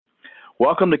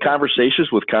Welcome to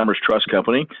Conversations with Commerce Trust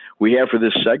Company. We have for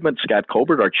this segment Scott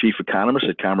Colbert, our Chief Economist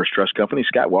at Commerce Trust Company.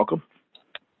 Scott, welcome.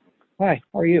 Hi,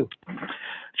 how are you?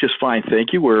 Just fine,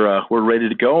 thank you. We're ready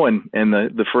to go. And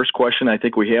the first question I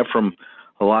think we have from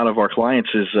a lot of our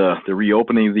clients is the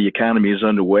reopening of the economy is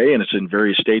underway, and it's in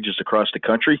various stages across the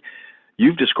country.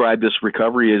 You've described this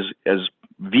recovery as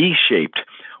V-shaped.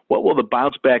 What will the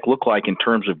bounce back look like in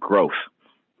terms of growth?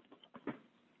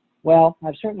 Well,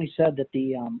 I've certainly said that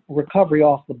the recovery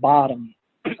off the bottom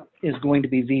is going to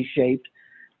be V-shaped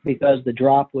because the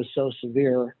drop was so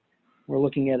severe. We're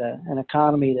looking at an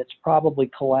economy that's probably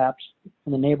collapsed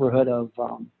in the neighborhood of,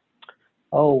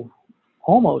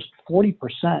 almost 40%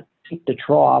 peak to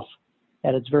trough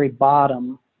at its very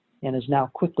bottom and is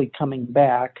now quickly coming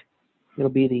back.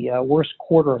 It'll be the worst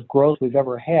quarter of growth we've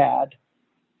ever had.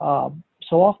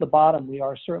 So off the bottom, we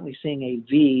are certainly seeing a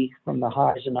V from the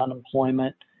highs in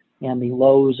unemployment and the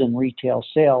lows in retail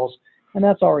sales. And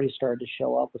that's already started to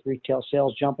show up with retail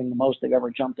sales jumping the most they've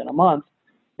ever jumped in a month.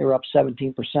 They were up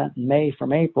 17% in May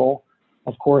from April.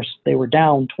 Of course, they were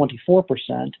down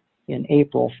 24% in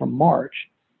April from March.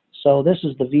 So this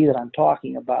is the V that I'm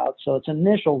talking about. So it's an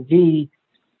initial V,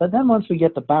 but then once we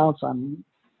get the bounce, I'm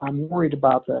worried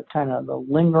about the kind of the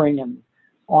lingering and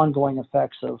ongoing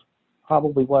effects of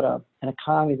probably what an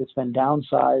economy that's been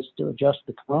downsized to adjust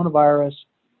to the coronavirus,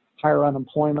 higher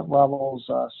unemployment levels,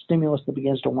 stimulus that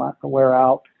begins to wear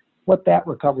out, what that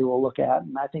recovery will look at.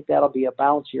 And I think that'll be a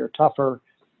bouncier, tougher,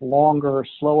 longer,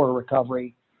 slower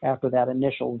recovery after that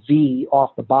initial V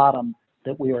off the bottom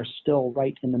that we are still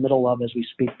right in the middle of as we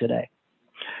speak today.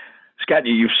 Scott,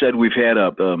 you've said we've had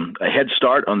a head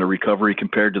start on the recovery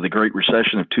compared to the Great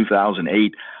Recession of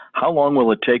 2008. How long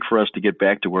will it take for us to get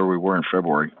back to where we were in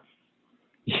February?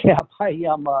 Yeah,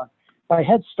 by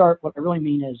head start, what I really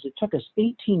mean is it took us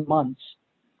 18 months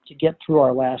to get through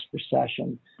our last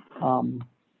recession,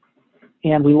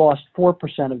 and we lost 4%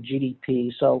 of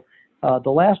GDP. So the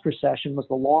last recession was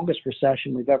the longest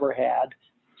recession we've ever had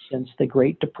since the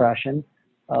Great Depression,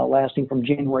 lasting from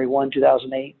January 1,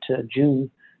 2008 to June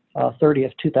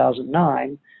 30th,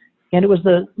 2009. And it was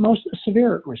the most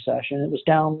severe recession. It was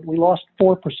down, we lost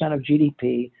 4% of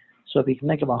GDP. So if you can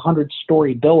think of a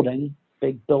 100-story building,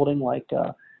 big building like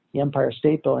the Empire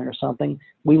State Building or something,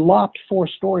 we lopped 4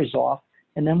 stories off,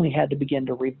 and then we had to begin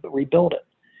to rebuild it.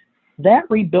 That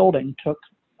rebuilding took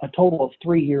a total of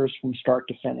 3 years from start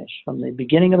to finish, from the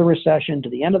beginning of the recession to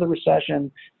the end of the recession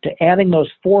to adding those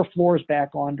 4 floors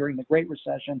back on during the Great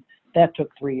Recession. That took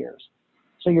 3 years.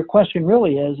 So your question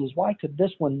really is why could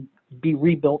this one be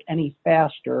rebuilt any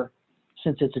faster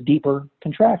since it's a deeper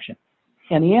contraction?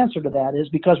 And the answer to that is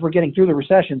because we're getting through the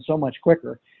recession so much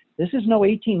quicker. This is no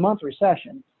 18-month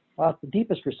recession. It's the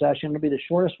deepest recession. It'll be the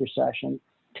shortest recession.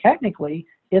 Technically,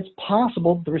 it's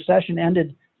possible the recession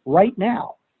ended right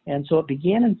now. And so it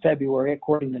began in February,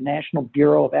 according to the National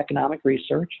Bureau of Economic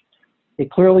Research. We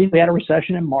had a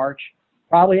recession in March,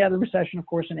 probably had a recession, of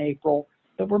course, in April,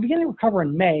 but we're beginning to recover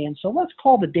in May. And so let's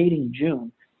call the dating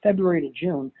June, February to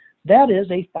June. That is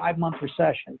a 5-month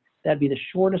recession. That'd be the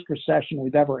shortest recession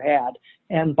we've ever had.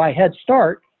 And by head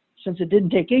start, since it didn't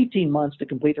take 18 months to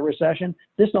complete the recession,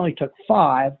 this only took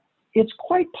 5. It's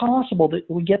quite possible that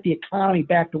we get the economy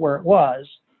back to where it was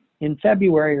in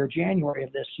February or January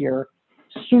of this year,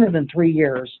 sooner than 3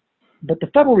 years. But the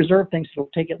Federal Reserve thinks it'll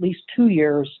take at least 2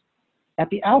 years. At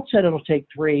the outset, it'll take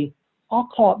 3. I'll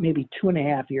call it maybe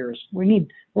 2.5 years.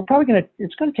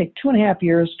 It's going to take 2.5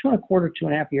 years, 2.25,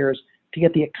 2.5 years to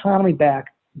get the economy back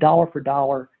dollar for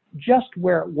dollar, just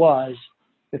where it was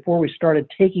before we started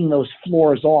taking those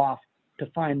floors off to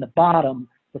find the bottom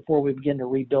before we begin to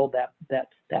rebuild that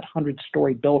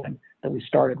 100-story building that we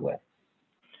started with.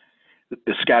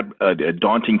 Scott, a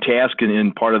daunting task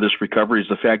in part of this recovery is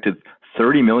the fact that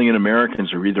 30 million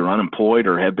Americans are either unemployed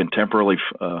or have been temporarily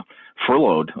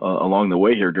furloughed along the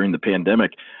way here during the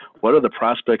pandemic. What are the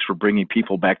prospects for bringing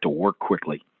people back to work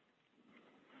quickly?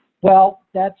 Well,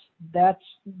 that's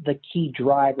the key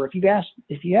driver.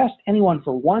 If you asked anyone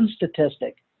for one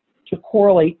statistic to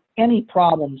correlate any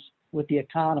problems with the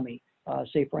economy,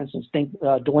 say for instance,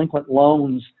 delinquent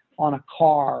loans on a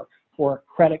car or a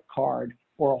credit card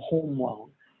or a home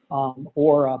loan,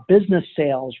 or business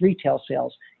sales, retail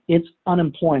sales, it's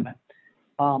unemployment.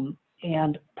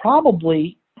 And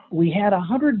probably we had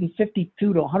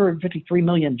 152 to 153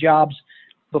 million jobs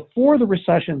before the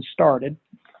recession started.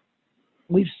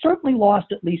 We've certainly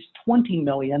lost at least 20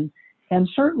 million, and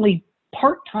certainly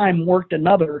part-time worked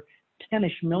another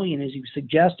 10-ish million, as you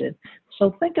suggested.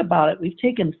 So think about it. We've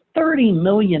taken 30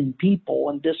 million people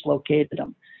and dislocated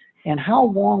them. And how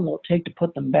long will it take to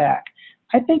put them back?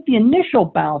 I think the initial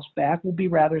bounce back will be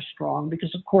rather strong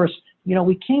because, of course,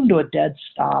 we came to a dead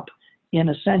stop in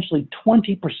essentially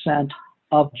 20%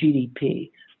 of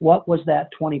GDP. What was that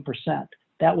 20%?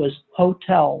 That was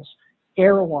hotels,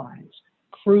 airlines,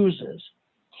 cruises,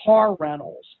 car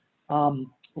rentals,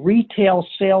 retail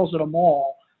sales at a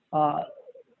mall,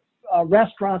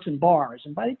 restaurants and bars.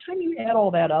 And by the time you add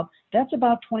all that up, that's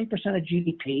about 20% of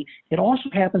GDP. It also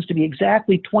happens to be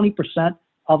exactly 20%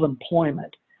 of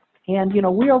employment. And,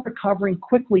 we are recovering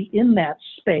quickly in that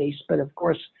space, but of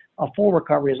course, a full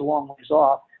recovery is a long ways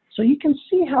off. So you can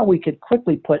see how we could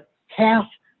quickly put half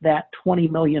that 20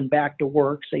 million back to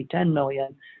work, say 10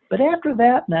 million. But after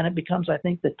that, then it becomes, I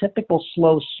think, the typical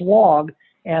slow slog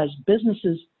as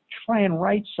businesses try and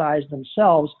right-size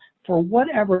themselves for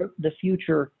whatever the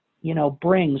future,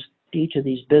 brings to each of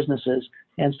these businesses.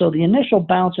 And so the initial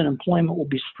bounce in employment will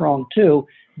be strong too,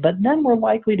 but then we're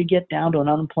likely to get down to an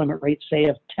unemployment rate, say,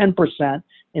 of 10%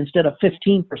 instead of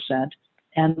 15%.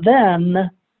 And then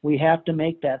we have to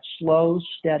make that slow,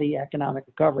 steady economic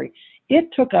recovery. It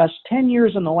took us 10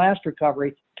 years in the last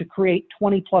recovery to create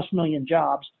 20 plus million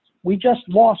jobs. We just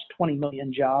lost 20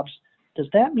 million jobs. Does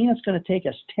that mean it's going to take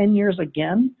us 10 years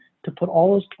again to put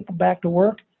all those people back to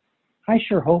work? I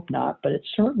sure hope not, but it's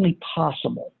certainly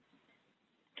possible.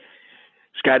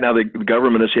 Scott, now the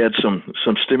government has had some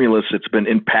stimulus that's been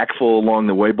impactful along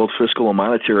the way, both fiscal and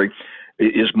monetary.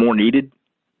 Is more needed?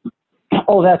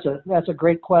 Oh, that's a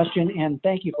great question, and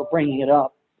thank you for bringing it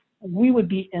up. We would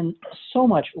be in so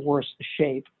much worse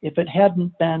shape if it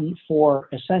hadn't been for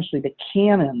essentially the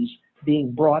cannons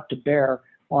being brought to bear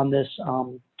on this,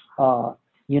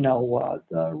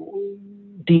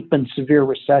 deep and severe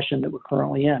recession that we're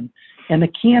currently in. And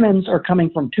the cannons are coming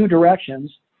from two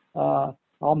directions.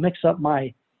 I'll mix up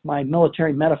my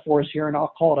military metaphors here, and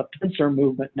I'll call it a pincer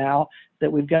movement now.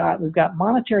 That we've got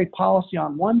monetary policy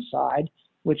on one side,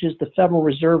 which is the Federal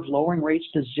Reserve lowering rates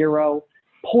to zero,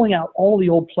 pulling out all the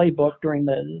old playbook during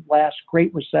the last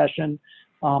Great Recession,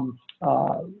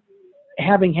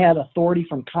 having had authority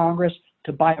from Congress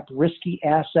to buy up risky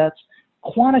assets,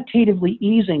 quantitatively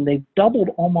easing. They've doubled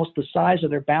almost the size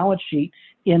of their balance sheet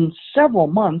in several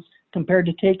months compared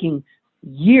to taking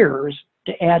years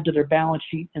to add to their balance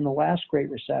sheet in the last Great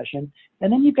Recession.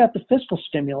 And then you've got the fiscal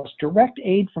stimulus, direct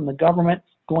aid from the government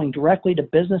going directly to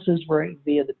businesses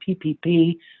via the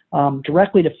PPP,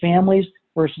 directly to families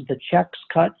versus the checks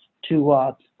cut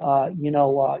to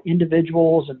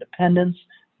individuals and dependents,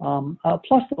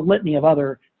 plus the litany of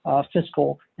other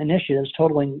fiscal initiatives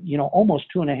totaling almost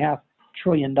 $2.5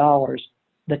 trillion.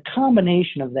 The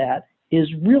combination of that is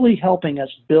really helping us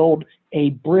build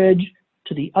a bridge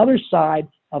to the other side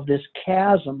of this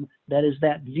chasm that is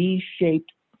that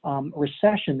V-shaped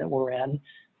recession that we're in.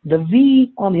 The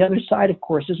V on the other side, of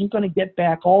course, isn't going to get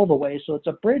back all the way, so it's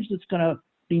a bridge that's going to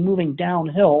be moving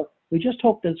downhill. We just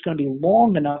hope that it's going to be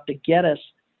long enough to get us,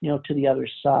 to the other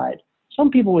side.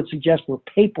 Some people would suggest we're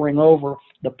papering over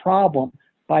the problem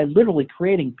by literally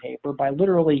creating paper, by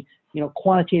literally,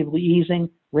 quantitatively easing,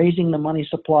 raising the money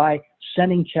supply,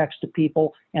 sending checks to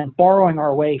people, and borrowing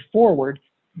our way forward.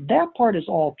 That part is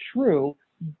all true,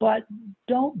 but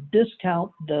don't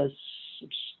discount the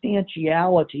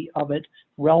substantiality of it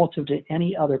relative to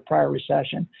any other prior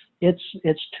recession. It's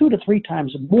 2 to 3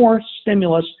 times more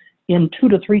stimulus in 2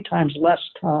 to 3 times less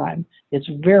time. It's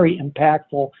very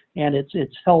impactful, and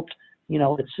it's helped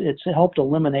it's helped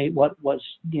eliminate what was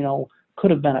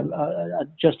could have been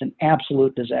just an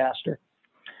absolute disaster.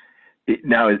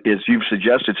 Now, as you've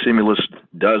suggested, stimulus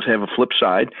does have a flip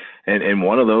side, and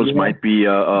one of those might be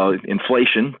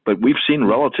inflation, but we've seen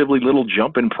relatively little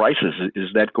jump in prices. Is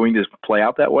that going to play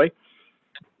out that way?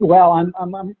 Well,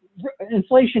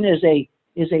 inflation is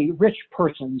a rich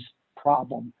person's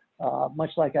problem,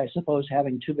 much like, I suppose,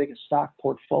 having too big a stock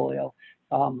portfolio.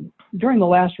 During the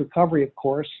last recovery, of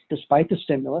course, despite the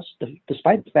stimulus,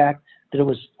 despite the fact that it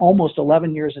was almost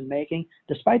 11 years in making,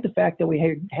 despite the fact that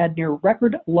we had near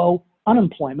record low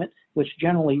unemployment, which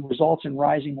generally results in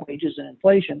rising wages and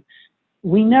inflation,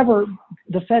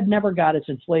 the Fed never got its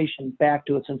inflation back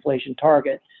to its inflation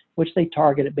target, which they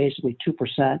target at basically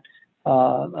 2%,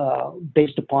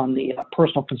 based upon the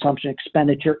personal consumption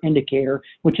expenditure indicator,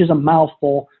 which is a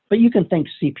mouthful, but you can think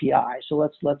CPI. So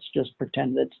let's just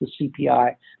pretend that it's the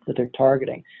CPI that they're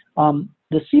targeting.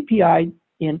 The CPI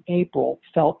in April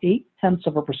fell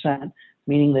 0.8%,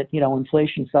 meaning that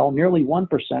inflation fell nearly 1%,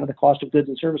 or the cost of goods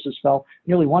and services fell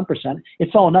nearly 1%.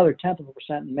 It fell another 0.1%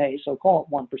 in May, so call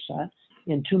it 1%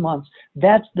 in 2 months.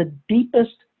 That's the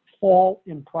deepest fall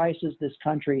in prices this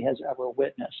country has ever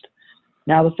witnessed.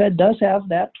 Now, the Fed does have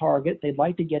that target. They'd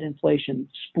like to get inflation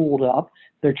spooled up.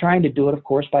 They're trying to do it, of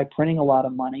course, by printing a lot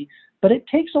of money. But it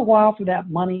takes a while for that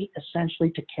money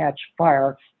essentially to catch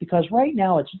fire, because right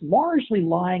now it's largely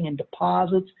lying in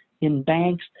deposits, in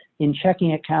banks, in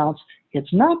checking accounts.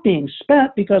 It's not being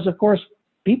spent because, of course,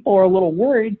 people are a little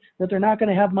worried that they're not going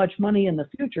to have much money in the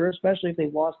future, especially if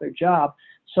they've lost their job.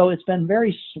 So it's been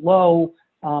very slow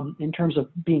in terms of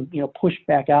being, pushed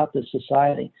back out to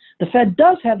society. The Fed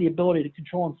does have the ability to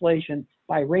control inflation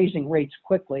by raising rates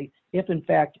quickly if, in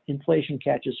fact, inflation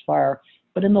catches fire.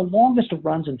 But in the longest of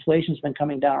runs, inflation's been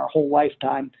coming down our whole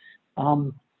lifetime.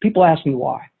 People ask me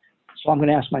why. So I'm going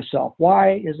to ask myself,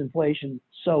 why is inflation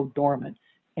so dormant?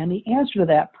 And the answer to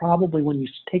that, probably when you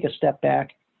take a step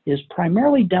back, is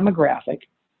primarily demographic.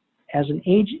 As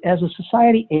a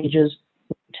society ages,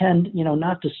 we tend,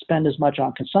 not to spend as much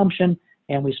on consumption,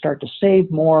 and we start to save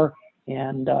more,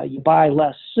 and you buy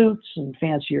less suits and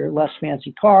less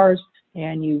fancy cars,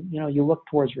 and you look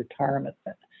towards retirement.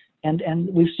 And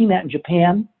we've seen that in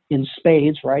Japan in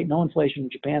spades, right? No inflation in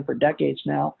Japan for decades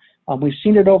now. We've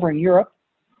seen it over in Europe,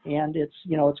 and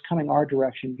it's coming our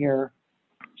direction here.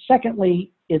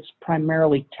 Secondly, it's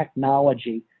primarily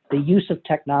technology, the use of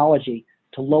technology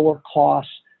to lower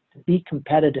costs, to be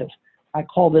competitive. I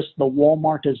call this the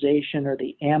Walmartization or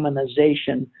the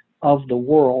Amazonization of the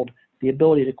world, the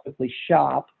ability to quickly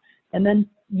shop, and then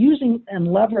using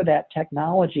and lever that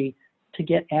technology to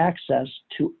get access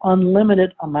to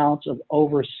unlimited amounts of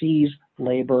overseas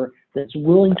labor that's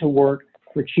willing to work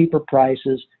for cheaper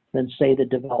prices than, say, the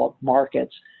developed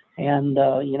markets. And,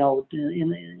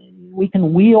 we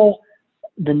can wheel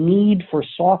the need for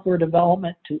software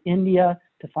development to India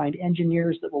to find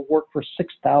engineers that will work for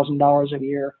 $6,000 a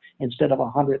year instead of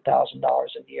 $100,000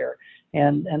 a year.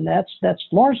 And that's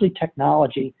largely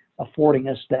technology affording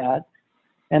us that.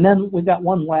 And then we've got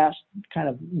one last kind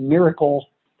of miracle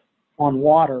on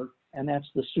water, and that's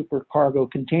the supercargo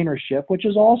container ship, which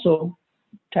is also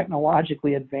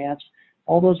technologically advanced.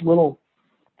 All those little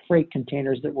freight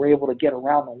containers that we're able to get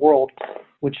around the world,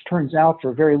 which turns out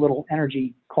for very little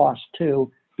energy cost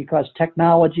too, because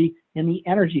technology in the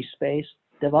energy space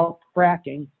developed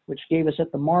fracking, which gave us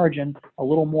at the margin a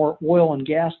little more oil and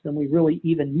gas than we really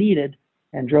even needed,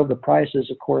 and drove the prices,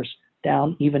 of course,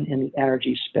 down even in the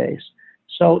energy space.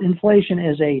 So inflation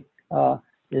is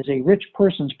a rich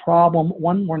person's problem,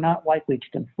 one we're not likely to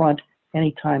confront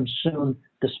anytime soon,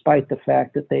 despite the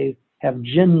fact that they have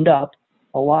ginned up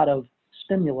a lot of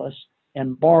stimulus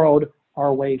and borrowed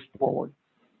our way forward.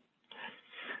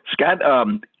 Scott,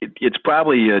 it's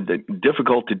probably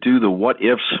difficult to do the what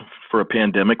ifs for a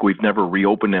pandemic. We've never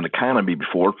reopened an economy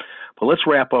before, but let's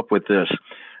wrap up with this.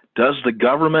 Does the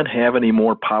government have any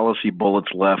more policy bullets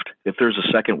left if there's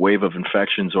a second wave of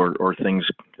infections or things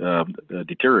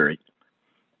deteriorate?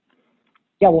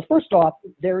 Yeah, well, first off,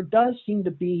 there does seem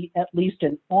to be at least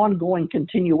an ongoing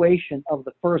continuation of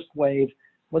the first wave,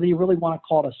 whether you really want to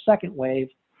call it a second wave.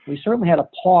 We certainly had a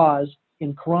pause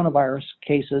in coronavirus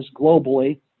cases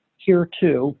globally, here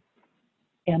too.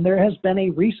 And there has been a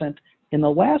recent, in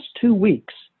the last 2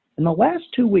 weeks,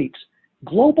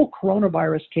 global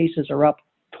coronavirus cases are up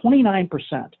 29%.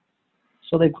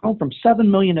 So they've grown from 7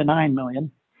 million to 9 million.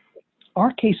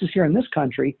 Our cases here in this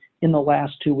country in the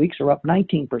last 2 weeks are up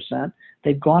 19%.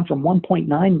 They've gone from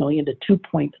 1.9 million to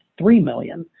 2.3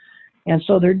 million. And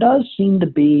so there does seem to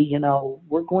be,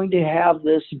 we're going to have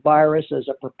this virus as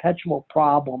a perpetual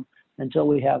problem until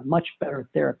we have much better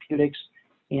therapeutics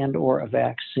and or a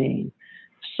vaccine.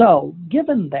 So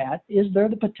given that, is there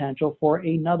the potential for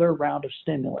another round of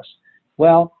stimulus?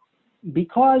 Well,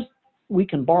 because we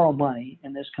can borrow money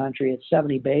in this country at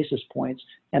 70 basis points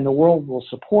and the world will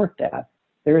support that,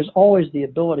 there is always the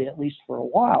ability, at least for a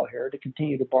while here, to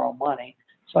continue to borrow money.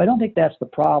 So I don't think that's the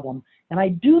problem. And I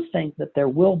do think that there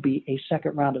will be a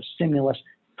second round of stimulus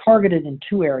targeted in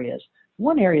two areas.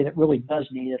 One area that really does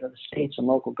need it are the states and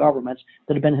local governments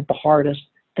that have been hit the hardest.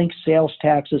 Think sales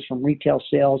taxes from retail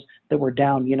sales that were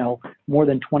down, more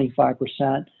than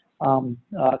 25%.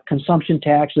 Consumption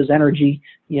taxes, energy,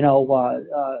 you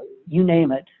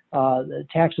name it, the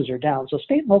taxes are down. So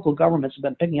state and local governments have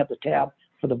been picking up the tab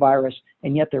for the virus,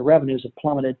 and yet their revenues have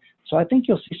plummeted. So I think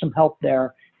you'll see some help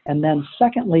there. And then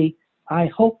secondly, I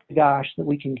hope, gosh, that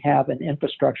we can have an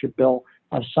infrastructure bill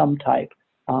of some type.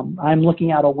 I'm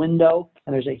looking out a window,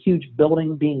 and there's a huge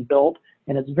building being built,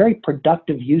 and it's very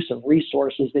productive use of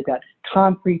resources. They've got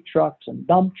concrete trucks and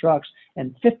dump trucks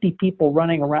and 50 people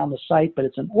running around the site, but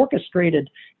it's an orchestrated,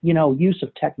 use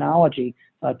of technology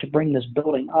to bring this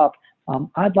building up.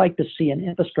 I'd like to see an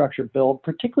infrastructure bill,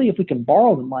 particularly if we can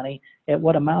borrow the money at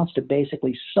what amounts to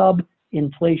basically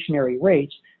sub-inflationary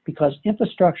rates, because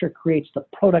infrastructure creates the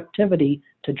productivity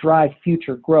to drive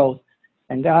future growth.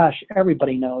 And gosh,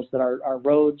 everybody knows that our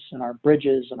roads and our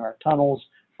bridges and our tunnels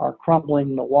are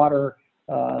crumbling. The water,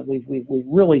 we've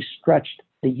really stretched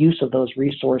the use of those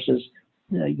resources,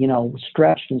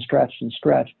 stretched and stretched and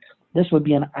stretched. This would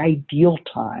be an ideal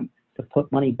time to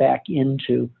put money back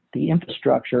into the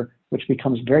infrastructure, which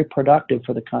becomes very productive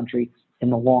for the country in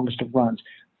the longest of runs.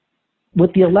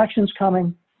 With the elections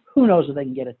coming, who knows if they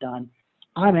can get it done?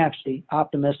 I'm actually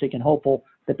optimistic and hopeful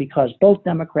that because both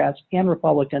Democrats and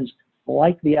Republicans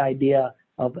like the idea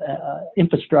of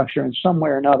infrastructure in some way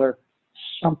or another,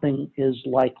 something is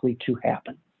likely to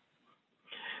happen.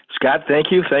 Scott,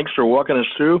 thank you. Thanks for walking us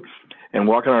through and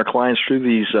walking our clients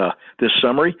through this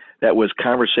summary. That was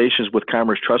Conversations with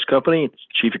Commerce Trust Company,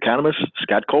 Chief Economist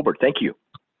Scott Colbert. Thank you.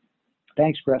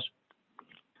 Thanks, Chris.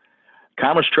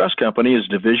 Commerce Trust Company is a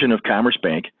division of Commerce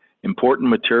Bank. Important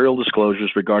material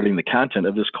disclosures regarding the content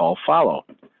of this call follow.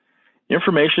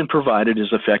 Information provided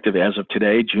is effective as of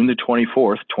today, June the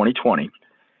 24th, 2020,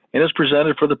 and is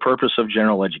presented for the purpose of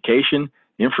general education,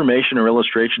 information, or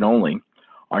illustration only,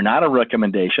 are not a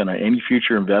recommendation on any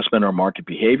future investment or market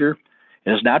behavior,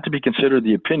 and is not to be considered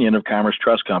the opinion of Commerce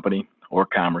Trust Company or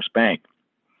Commerce Bank.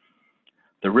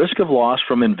 The risk of loss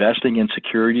from investing in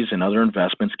securities and other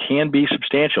investments can be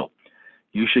substantial.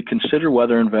 You should consider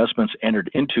whether investments entered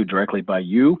into directly by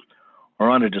you or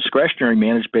on a discretionary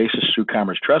managed basis through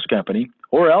Commerce Trust Company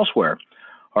or elsewhere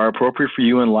are appropriate for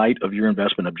you in light of your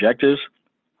investment objectives,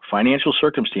 financial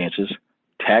circumstances,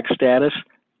 tax status,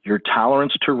 your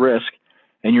tolerance to risk,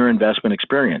 and your investment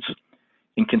experience.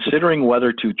 In considering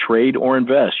whether to trade or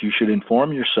invest, you should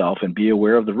inform yourself and be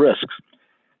aware of the risks.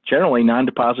 Generally,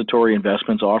 non-depository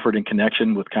investments offered in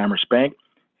connection with Commerce Bank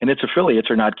and its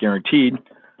affiliates are not guaranteed,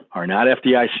 are not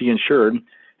FDIC insured,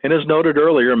 and as noted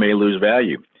earlier, may lose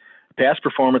value. Past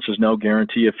performance is no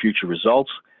guarantee of future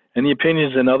results, and the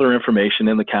opinions and other information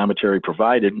in the commentary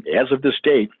provided as of this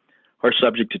date are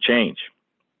subject to change.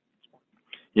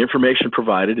 The information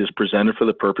provided is presented for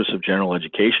the purpose of general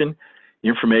education,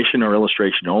 information or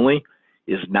illustration only,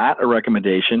 is not a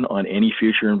recommendation on any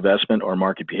future investment or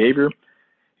market behavior,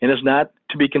 and is not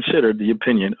to be considered the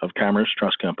opinion of Commerce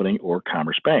Trust Company or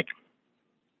Commerce Bank.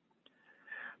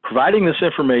 Providing this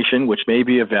information, which may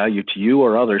be of value to you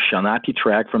or others, shall not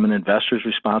detract from an investor's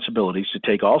responsibilities to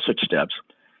take all such steps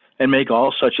and make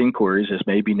all such inquiries as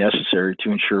may be necessary to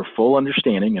ensure full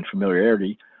understanding and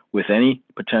familiarity with any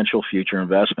potential future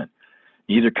investment.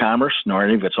 Neither Commerce nor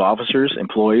any of its officers,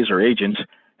 employees, or agents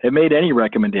have made any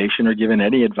recommendation or given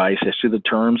any advice as to the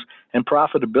terms and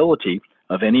profitability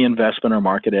of any investment or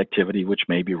market activity which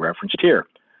may be referenced here.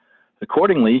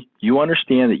 Accordingly, you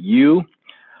understand that you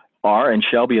are and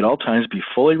shall be at all times be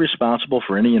fully responsible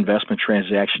for any investment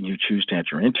transaction you choose to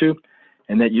enter into,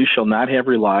 and that you shall not have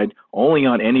relied only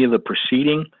on any of the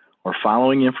preceding or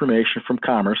following information from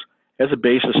Commerce as a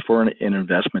basis for an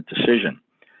investment decision.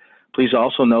 Please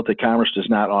also note that Commerce does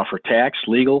not offer tax,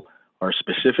 legal, or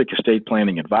specific estate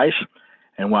planning advice,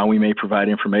 and while we may provide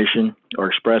information or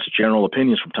express general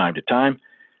opinions from time to time,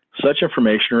 such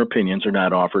information or opinions are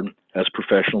not offered as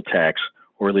professional tax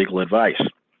or legal advice.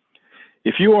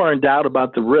 If you are in doubt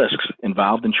about the risks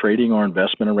involved in trading or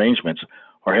investment arrangements,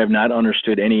 or have not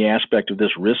understood any aspect of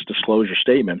this risk disclosure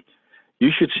statement, you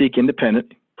should seek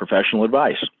independent professional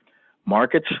advice.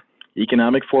 Markets,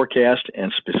 economic forecast,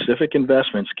 and specific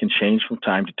investments can change from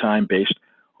time to time based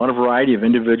on a variety of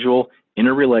individual,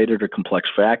 interrelated, or complex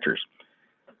factors.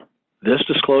 This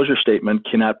disclosure statement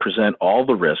cannot present all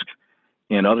the risk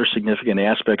and other significant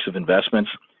aspects of investments,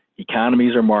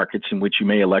 economies, or markets in which you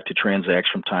may elect to transact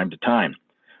from time to time.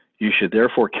 You should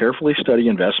therefore carefully study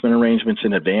investment arrangements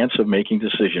in advance of making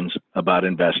decisions about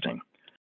investing.